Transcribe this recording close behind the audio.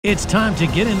It's time to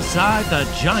get inside the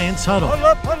Giants huddle. Huddle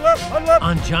up.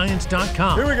 On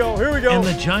Giants.com. Here we go. And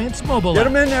the Giants mobile Get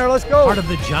app. them in there. Let's go. Part of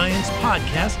the Giants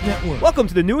Podcast Network. Welcome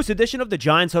to the newest edition of the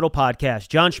Giants Huddle Podcast.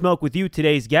 John Schmelk with you,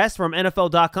 today's guest from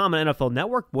NFL.com and NFL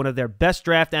Network, one of their best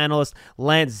draft analysts,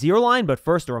 Lance Zierlein. But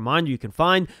first, a reminder, you can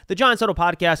find the Giants Huddle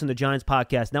Podcast and the Giants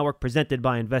Podcast Network presented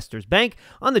by Investors Bank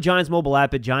on the Giants mobile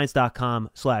app at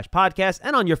Giants.com/podcast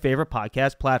and on your favorite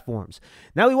podcast platforms.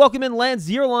 Now we welcome in Lance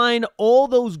Zierlein. All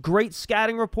those great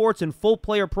scouting reports and full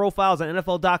player profiles on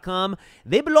NFL.com,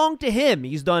 they belong to him.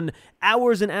 He's done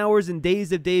hours and hours and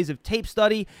days of tape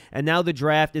study, and now the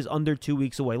draft is under 2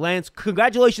 weeks away. Lance,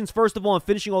 congratulations, first of all, on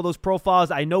finishing all those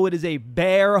profiles. I know it is a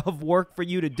bear of work for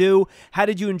you to do. How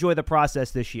did you enjoy the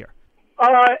process this year?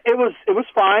 It was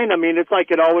fine. I mean, it's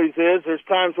like it always is. There's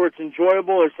times where it's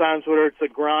enjoyable. There's times where it's a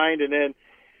grind. And then,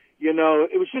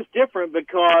 it was just different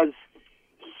because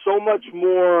so much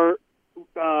more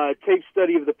tape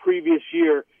study of the previous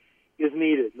year is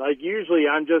needed. Like usually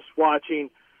I'm just watching,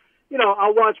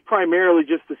 I'll watch primarily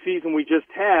just the season we just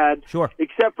had. Sure.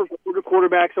 Except for the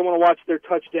quarterbacks, I want to watch their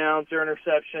touchdowns, their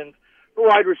interceptions. For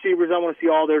wide receivers, I want to see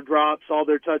all their drops, all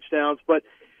their touchdowns. But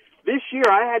this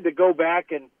year I had to go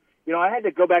back and,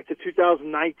 to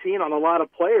 2019 on a lot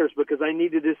of players because I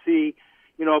needed to see,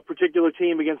 a particular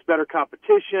team against better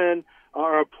competition,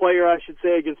 or a player, I should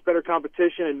say, against better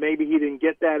competition, and maybe he didn't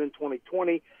get that in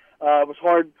 2020. It was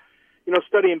hard,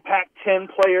 studying Pac-10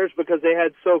 players because they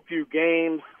had so few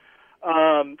games.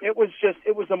 It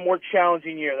was a more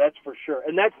challenging year, that's for sure.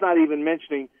 And that's not even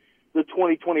mentioning the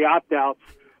 2020 opt-outs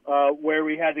where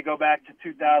we had to go back to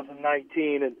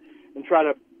 2019 and try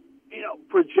to,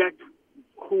 project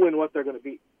who and what they're going to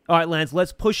be. All right, Lance,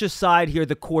 let's push aside here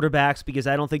the quarterbacks because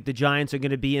I don't think the Giants are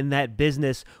going to be in that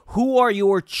business. Who are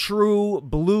your true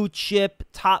blue chip,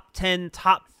 top 10,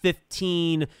 top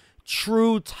 15,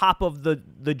 true top of the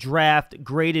draft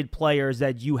graded players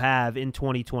that you have in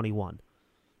 2021?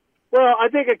 Well, I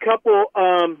think a couple.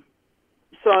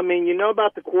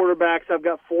 About the quarterbacks. I've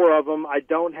got 4 of them. I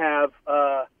don't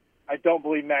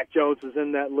believe Mac Jones is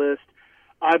in that list.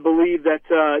 I believe that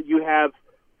you have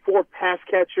 4 pass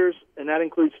catchers, and that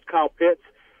includes Kyle Pitts.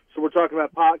 So we're talking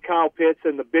about Kyle Pitts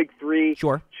and the big 3,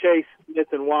 sure. Chase,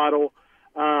 Smith, and Waddle.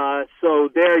 So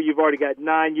there you've already got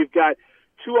 9. You've got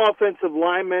 2 offensive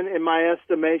linemen, in my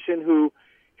estimation, who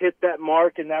hit that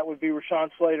mark, and that would be Rashawn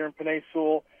Slater and Penei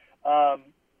Sewell.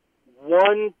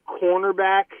 1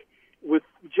 cornerback with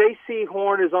J.C.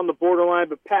 Horn is on the borderline,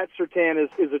 but Pat Surtain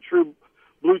is a true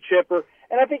blue chipper.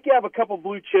 And I think you have a couple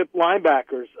blue chip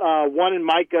linebackers, one in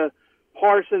Micah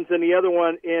Parsons and the other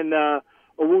one in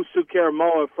Owusu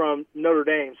Karamoa from Notre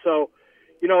Dame. So,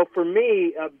 for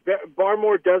me,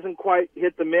 Barmore doesn't quite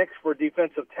hit the mix for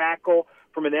defensive tackle.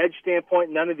 From an edge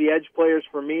standpoint, none of the edge players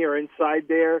for me are inside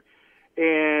there.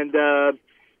 And,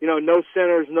 no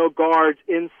centers, no guards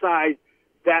inside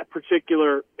that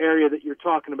particular area that you're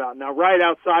talking about. Now, right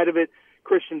outside of it,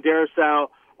 Christian Darrisaw,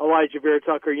 Elijah Vera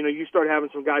Tucker, you start having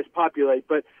some guys populate.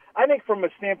 But I think from a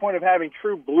standpoint of having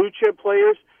true blue chip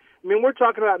players, we're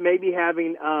talking about maybe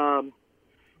having,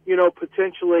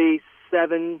 potentially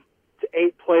 7 to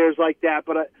 8 players like that.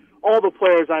 But all the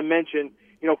players I mentioned,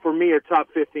 for me are top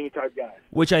 15 type guys.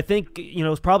 Which I think,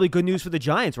 is probably good news for the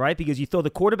Giants, right? Because you throw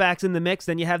the quarterbacks in the mix,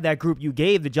 then you have that group you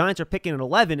gave. The Giants are picking at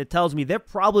 11. It tells me they're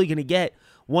probably going to get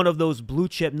one of those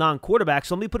blue-chip non-quarterbacks.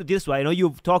 So let me put it this way. I know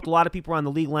you've talked to a lot of people around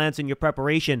the league, Lance, in your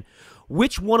preparation.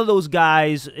 Which one of those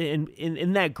guys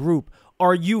in that group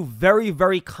are you very,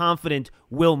 very confident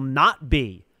will not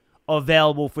be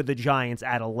available for the Giants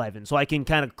at 11? So I can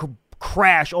kind of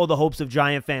crash all the hopes of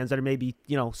Giant fans that are maybe,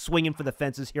 swinging for the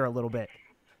fences here a little bit.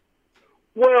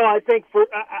 Well, I think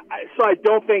I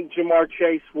don't think Jamar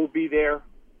Chase will be there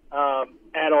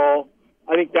at all.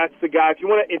 I think that's the guy.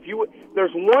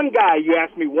 There's one guy. You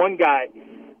asked me one guy.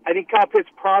 I think Kyle Pitts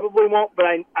probably won't, but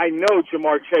I know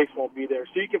Jamar Chase won't be there.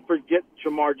 So you can forget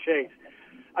Jamar Chase.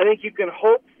 I think you can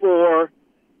hope for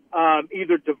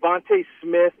either Devontae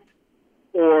Smith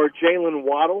or Jalen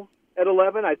Waddle at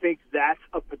 11. I think that's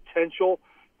a potential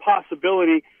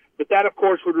possibility, but that, of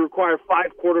course, would require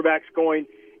 5 quarterbacks going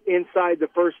inside the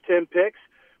first 10 picks,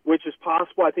 which is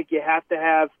possible. I think you have to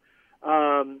have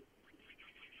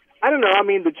I don't know.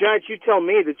 The Giants, you tell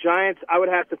me. The Giants, I would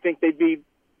have to think they'd be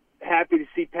happy to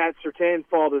see Pat Surtain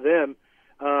fall to them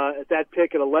at that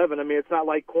pick at 11. It's not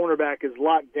like cornerback is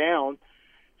locked down.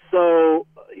 So,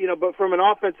 but from an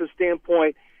offensive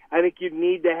standpoint, I think you'd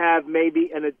need to have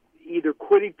maybe either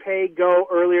Kwity Paye go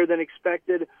earlier than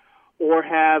expected or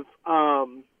have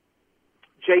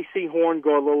J.C. Horn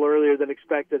go a little earlier than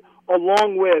expected,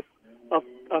 along with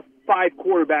a 5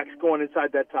 quarterbacks going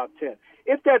inside that top 10.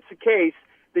 If that's the case,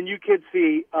 then you could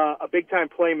see a big-time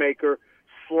playmaker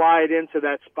slide into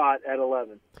that spot at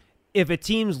 11. If a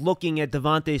team's looking at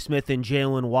Devontae Smith and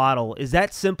Jalen Waddle, is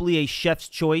that simply a chef's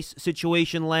choice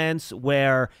situation, Lance,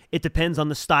 where it depends on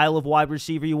the style of wide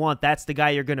receiver you want? That's the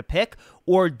guy you're going to pick?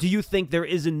 Or do you think there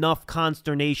is enough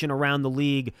consternation around the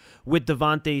league with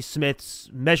Devontae Smith's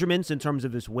measurements in terms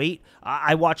of his weight?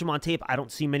 I watch him on tape. I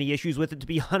don't see many issues with it, to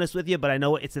be honest with you, but I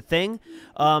know it's a thing.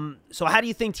 So how do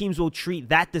you think teams will treat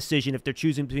that decision if they're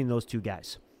choosing between those two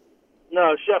guys?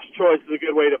 No, chef's choice is a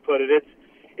good way to put it.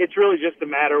 It's really just a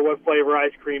matter of what flavor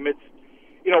ice cream. It's,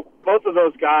 both of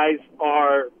those guys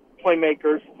are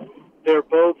playmakers. They're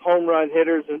both home run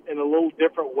hitters in a little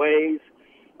different ways.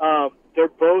 They're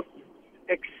both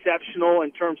exceptional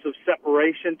in terms of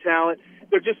separation talent.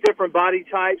 They're just different body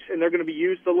types, and they're going to be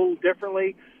used a little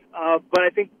differently. But I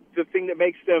think the thing that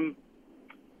makes them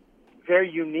very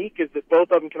unique is that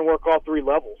both of them can work all three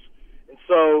levels. And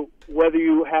so whether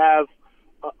you have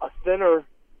a thinner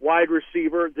wide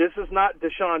receiver, this is not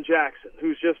Deshaun Jackson,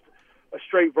 who's just a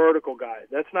straight vertical guy.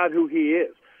 That's not who he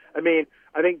is. I mean,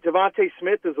 I think Devontae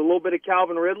Smith is a little bit of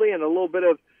Calvin Ridley and a little bit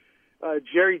of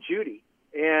Jerry Jeudy,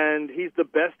 and he's the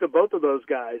best of both of those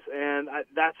guys. And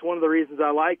that's one of the reasons I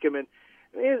like him. And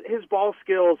his ball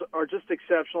skills are just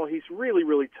exceptional. He's really,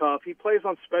 really tough. He plays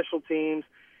on special teams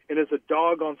and is a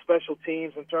dog on special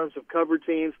teams in terms of cover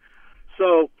teams.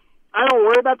 So I don't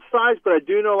worry about the size, but I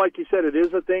do know, like you said, it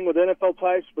is a thing with NFL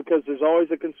types because there's always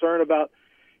a concern about,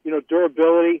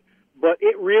 durability. But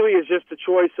it really is just a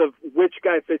choice of which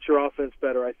guy fits your offense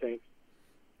better, I think.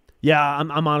 Yeah,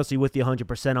 I'm honestly with you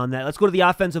 100% on that. Let's go to the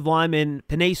offensive linemen,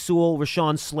 Penei Sewell,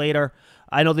 Rashawn Slater.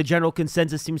 I know the general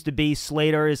consensus seems to be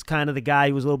Slater is kind of the guy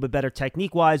who was a little bit better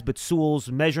technique-wise, but Sewell's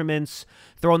measurements,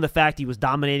 throw in the fact he was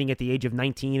dominating at the age of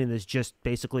 19 and is just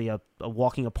basically a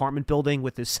walking apartment building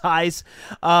with his size.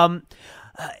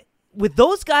 With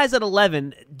those guys at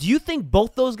 11, do you think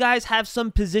both those guys have some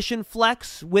position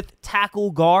flex with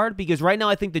tackle guard? Because right now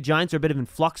I think the Giants are a bit of in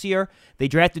flux here. They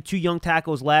drafted two young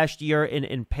tackles last year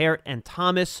in Parrott and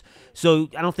Thomas, so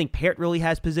I don't think Parrott really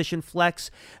has position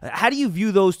flex. How do you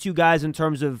view those two guys in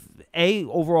terms of, A,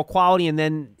 overall quality, and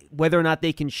then whether or not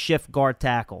they can shift guard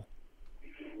tackle?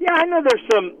 Yeah, I know there's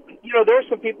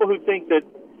some people who think that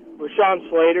Rashawn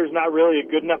Slater is not really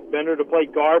a good enough bender to play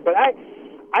guard, but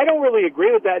I don't really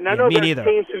agree with that. And I know there's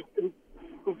teams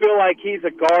who feel like he's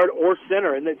a guard or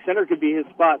center, and that center could be his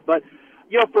spot. But,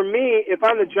 for me, if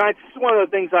I'm the Giants, this is one of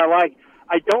the things I like.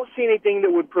 I don't see anything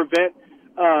that would prevent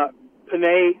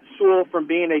Penei Sewell from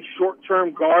being a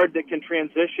short-term guard that can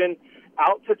transition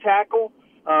out to tackle,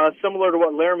 similar to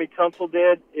what Laramie Tunsil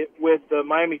did with the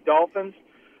Miami Dolphins.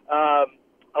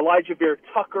 Elijah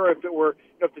Vera-Tucker, if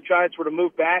the Giants were to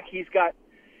move back, he's got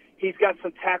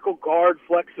some tackle guard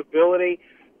flexibility.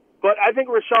 But I think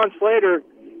Rashawn Slater,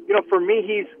 for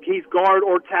me, he's guard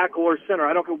or tackle or center.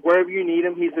 I don't care wherever you need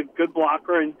him. He's a good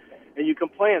blocker, and you can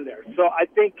play him there. So I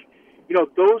think,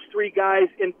 those three guys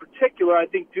in particular, I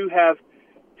think do have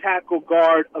tackle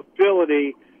guard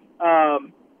ability.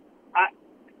 Penei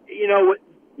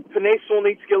Sewell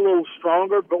needs to get a little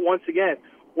stronger, but once again,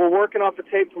 we're working off a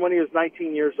tape from when he was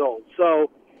 19 years old.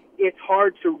 So it's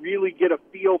hard to really get a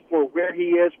feel for where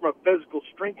he is from a physical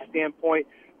strength standpoint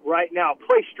right now,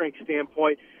 play strength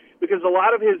standpoint, because a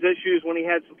lot of his issues when he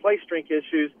had some play strength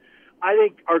issues, I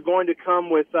think are going to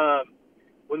come with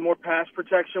more pass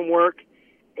protection work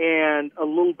and a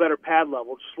little better pad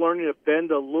level, just learning to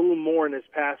bend a little more in his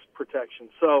pass protection.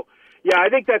 So, yeah, I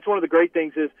think that's one of the great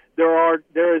things is there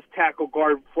is tackle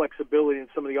guard flexibility in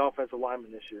some of the offensive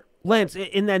linemen this year. Lance,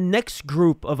 in that next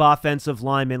group of offensive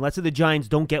linemen, let's say the Giants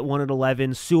don't get one at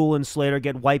 11, Sewell and Slater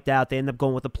get wiped out, they end up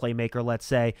going with a playmaker, let's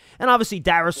say, and obviously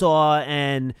Darisaw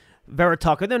and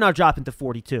Vera-Tucker, they're not dropping to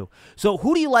 42. So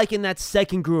who do you like in that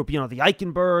second group? The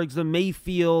Eichenbergs, the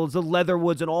Mayfields, the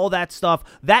Leatherwoods, and all that stuff,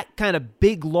 that kind of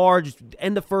big, large,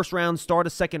 end of first round, start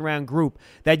of second round group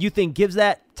that you think gives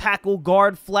that tackle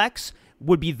guard flex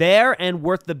would be there and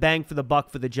worth the bang for the buck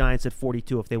for the Giants at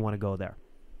 42 if they want to go there?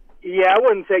 Yeah, I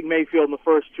wouldn't take Mayfield in the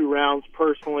first two rounds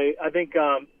personally. I think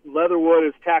Leatherwood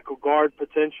is tackle guard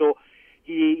potential.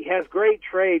 He has great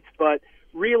traits, but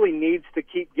really needs to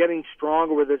keep getting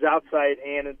stronger with his outside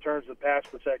hand in terms of pass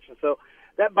protection. So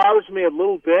that bothers me a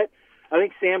little bit. I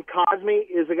think Sam Cosmi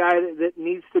is a guy that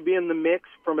needs to be in the mix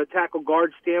from a tackle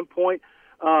guard standpoint.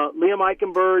 Liam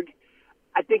Eichenberg,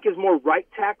 I think, is more right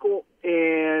tackle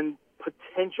and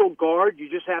potential guard. You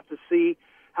just have to see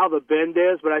how the bend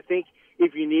is. But I think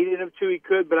if you needed him to, he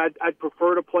could. But I'd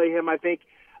prefer to play him, I think,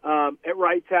 at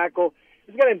right tackle.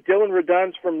 He's got Dylan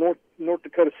Reduns from North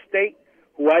Dakota State,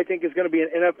 who I think is going to be an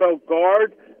NFL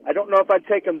guard. I don't know if I'd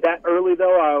take him that early,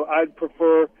 though. I'd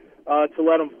prefer to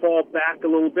let him fall back a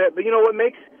little bit. But, what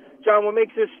makes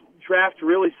this draft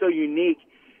really so unique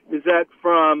is that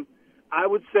from, I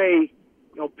would say,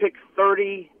 pick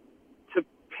 30 to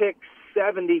pick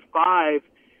 75,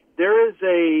 there is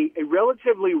a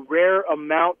relatively rare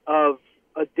amount of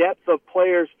a depth of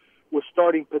players with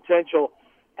starting potential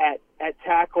at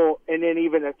tackle and then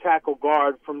even at tackle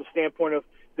guard from the standpoint of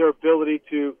their ability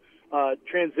to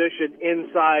transition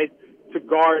inside to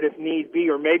guard if need be,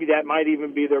 or maybe that might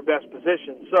even be their best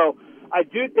position. So I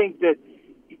do think that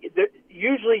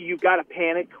usually you've got to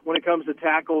panic when it comes to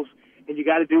tackles, and you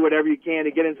got to do whatever you can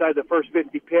to get inside the first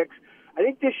 50 picks. I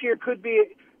think this year could be,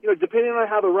 depending on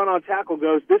how the run on tackle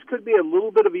goes, this could be a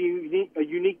little bit of a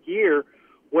unique year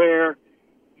where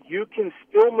you can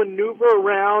still maneuver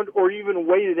around or even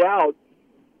wait it out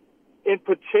and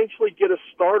potentially get a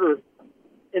starter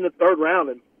in the third round.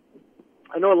 And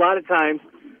I know a lot of times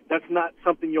that's not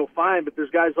something you'll find, but there's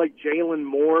guys like Jalen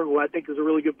Moore, who I think is a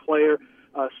really good player,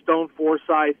 Stone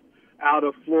Forsythe out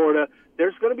of Florida.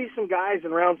 There's going to be some guys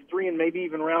in rounds 3 and maybe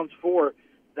even rounds 4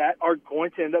 that are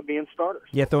going to end up being starters.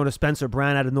 Yeah, throwing to Spencer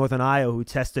Brown out of Northern Iowa, who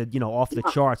tested, off the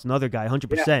charts. Another guy,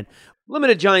 100%. Yeah.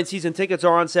 Limited Giants season tickets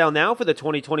are on sale now for the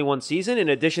 2021 season. In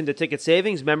addition to ticket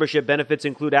savings, membership benefits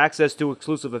include access to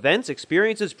exclusive events,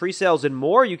 experiences, pre-sales, and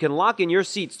more. You can lock in your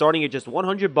seat starting at just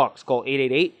 $100. Call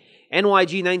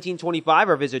 888-NYG-1925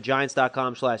 or visit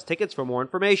Giants.com/tickets for more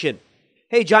information.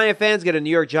 Hey, Giant fans, get a New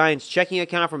York Giants checking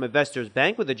account from Investors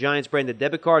Bank with the Giants branded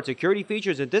debit card, security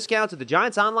features, and discounts at the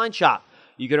Giants online shop.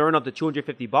 You can earn up to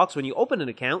 $250 when you open an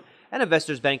account at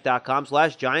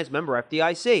investorsbank.com/Giants member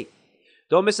FDIC.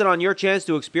 Don't miss it on your chance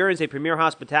to experience a premier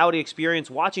hospitality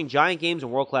experience watching Giant games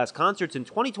and world-class concerts in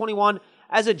 2021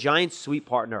 as a Giants suite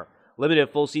partner. Limited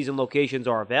full-season locations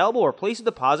are available or place a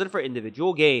deposit for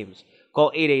individual games.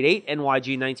 Call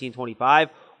 888-NYG-1925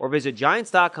 or visit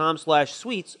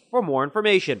Giants.com/suites for more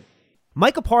information.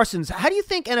 Micah Parsons, how do you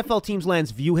think NFL teams,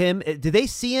 Lance, view him? Do they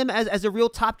see him as a real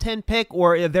top 10 pick,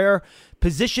 or are there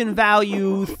position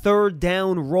value, third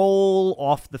down role,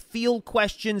 off the field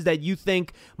questions that you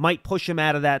think might push him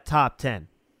out of that top 10?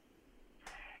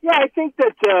 Yeah, I think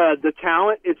that the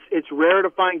talent, it's rare to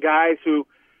find guys who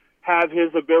have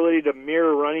his ability to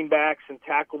mirror running backs and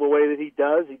tackle the way that he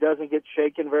does. He doesn't get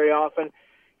shaken very often.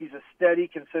 He's a steady,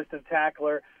 consistent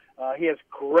tackler. He has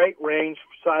great range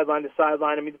sideline to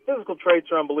sideline. I mean, the physical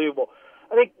traits are unbelievable.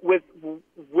 I think with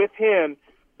him,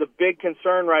 the big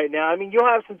concern right now, I mean, you'll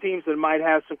have some teams that might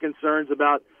have some concerns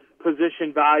about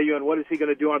position value and what is he going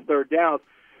to do on third downs.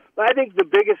 But I think the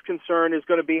biggest concern is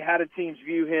going to be how do teams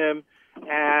view him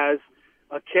as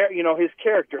his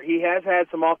character. He has had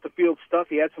some off-the-field stuff.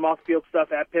 He had some off-the-field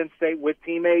stuff at Penn State with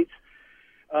teammates.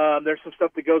 There's some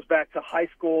stuff that goes back to high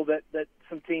school that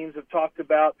some teams have talked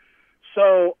about.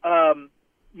 So,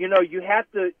 you have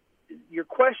to – your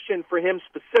question for him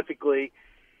specifically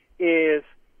is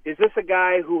this a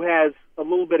guy who has a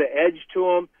little bit of edge to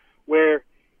him where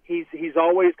he's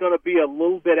always going to be a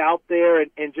little bit out there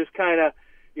and just kind of,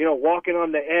 walking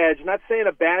on the edge? I'm not saying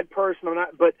a bad person,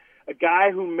 but a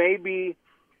guy who maybe,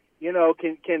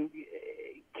 can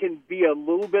be a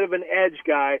little bit of an edge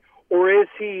guy, or is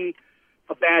he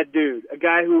a bad dude, a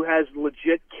guy who has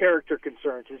legit character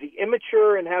concerns? Is he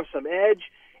immature and have some edge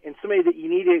and somebody that you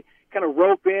need to kind of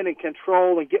rope in and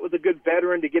control and get with a good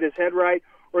veteran to get his head right?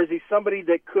 Or is he somebody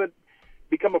that could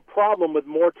become a problem with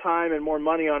more time and more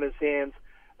money on his hands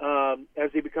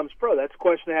as he becomes pro? That's a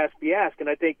question that has to be asked. And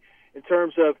I think in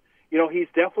terms of, he's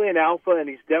definitely an alpha and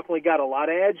he's definitely got a lot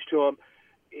of edge to him.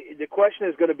 The question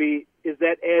is going to be, is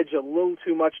that edge a little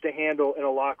too much to handle in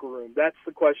a locker room? That's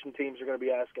the question teams are going to be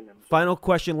asking them. Final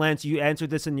question, Lance. You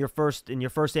answered this in your first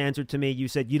answer to me. You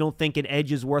said you don't think an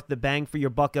edge is worth the bang for your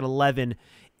buck at 11.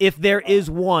 If there is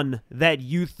one that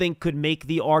you think could make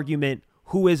the argument,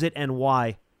 who is it and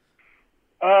why?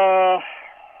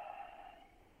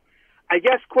 I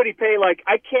guess Kwity Paye.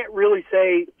 I can't really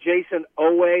say Jayson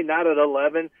Oweh, not at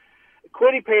 11.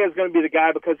 Kwity Paye is going to be the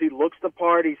guy because he looks the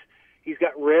part. He's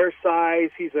got rare size.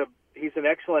 He's an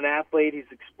excellent athlete.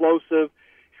 He's explosive.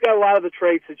 He's got a lot of the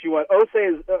traits that you want.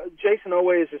 Jayson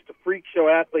Oweh is just a freak show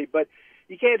athlete, but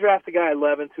you can't draft a guy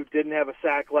 11th who didn't have a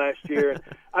sack last year. And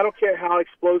I don't care how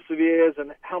explosive he is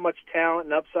and how much talent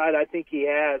and upside I think he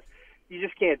has. You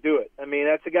just can't do it. I mean,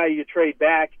 that's a guy you trade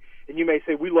back, and you may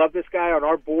say, we love this guy on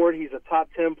our board. He's a top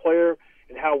 10 player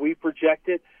in how we project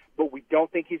it, but we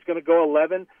don't think he's going to go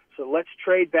 11. So let's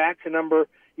trade back to number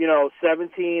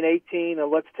 17, 18,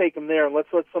 and let's take him there, and let's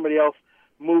let somebody else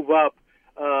move up.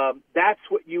 That's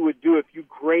what you would do if you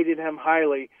graded him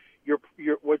highly.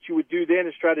 What you would do then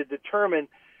is try to determine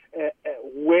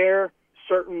where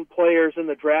certain players in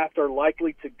the draft are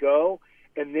likely to go,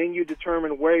 and then you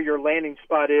determine where your landing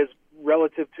spot is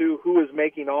relative to who is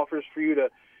making offers for you to,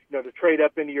 to trade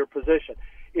up into your position.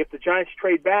 If the Giants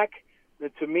trade back,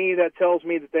 then to me that tells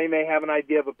me that they may have an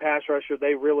idea of a pass rusher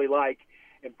they really like,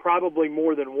 and probably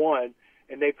more than one,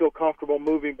 and they feel comfortable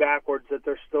moving backwards that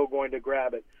they're still going to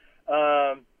grab it.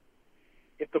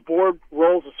 If the board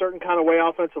rolls a certain kind of way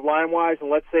offensive line-wise, and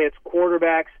let's say it's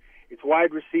quarterbacks, it's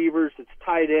wide receivers, it's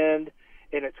tight end,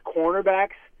 and it's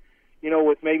cornerbacks,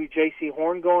 with maybe J.C.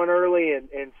 Horn going early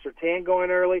and Surtain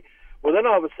going early, well, then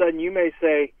all of a sudden you may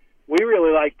say, we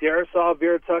really like Darrisaw,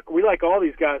 Vera Tucker, we like all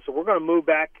these guys, so we're going to move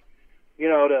back,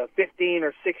 to 15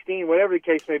 or 16, whatever the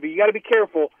case may be. You got to be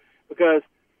careful because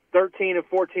 13 and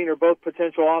 14 are both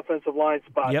potential offensive line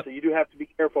spots, Yep. so you do have to be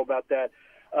careful about that.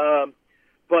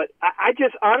 But I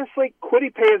just, honestly,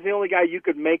 Kwity Paye is the only guy you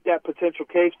could make that potential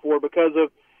case for because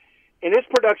of, and his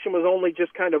production was only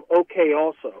just kind of okay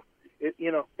also. It's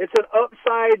an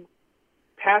upside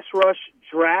pass rush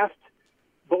draft,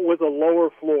 but with a lower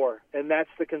floor, and that's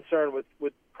the concern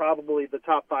with probably the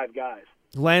top 5 guys.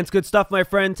 Lance, good stuff, my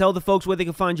friend. Tell the folks where they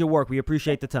can find your work. We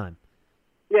appreciate the time.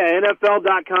 Yeah,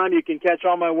 NFL.com. You can catch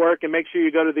all my work, and make sure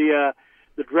you go to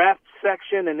the draft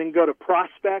section and then go to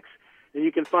prospects, and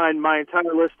you can find my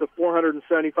entire list of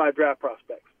 475 draft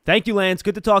prospects. Thank you, Lance.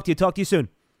 Good to talk to you. Talk to you soon.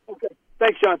 Okay.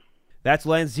 Thanks, John. That's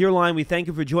Lance Zierlein. We thank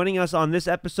you for joining us on this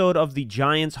episode of the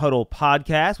Giants Huddle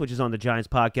podcast, which is on the Giants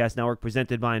Podcast Network,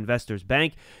 presented by Investors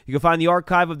Bank. You can find the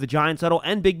archive of the Giants Huddle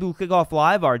and Big Blue Kickoff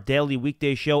Live, our daily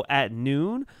weekday show at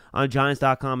noon on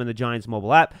Giants.com and the Giants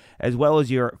mobile app, as well as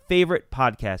your favorite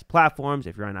podcast platforms.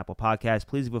 If you're on Apple Podcasts,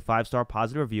 please leave a 5-star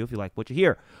positive review if you like what you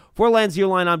hear. For Lance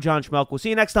Zierlein, I'm John Schmelk. We'll see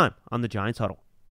you next time on the Giants Huddle.